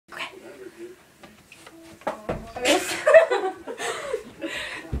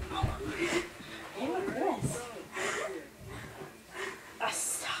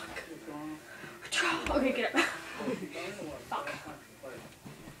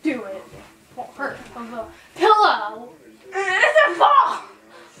do it. Won't hurt. Pillow. It's a ball.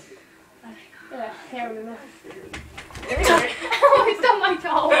 Yeah, here we go. I stubbed my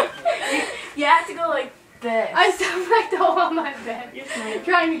toe. You have to go like this. I stubbed my toe on my bed. You're smart.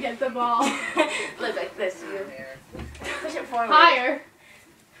 Trying to get the ball. Look like this. Push it forward. Higher.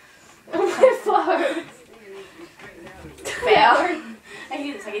 My floors. Fail. I can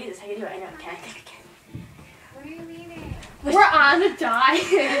do this. I can do this. I can do it. I know. I can. What do you mean? We're on a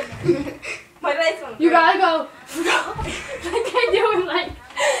diet. What did I say? You gotta go. Like I do it like.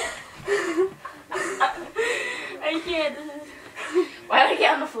 I can't. Why did I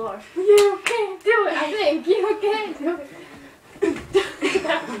get on the floor? You can't do it. I think you can't do it.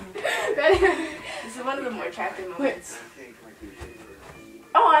 Ready? This is one of the more attractive moments.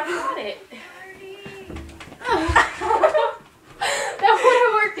 Oh, I got it.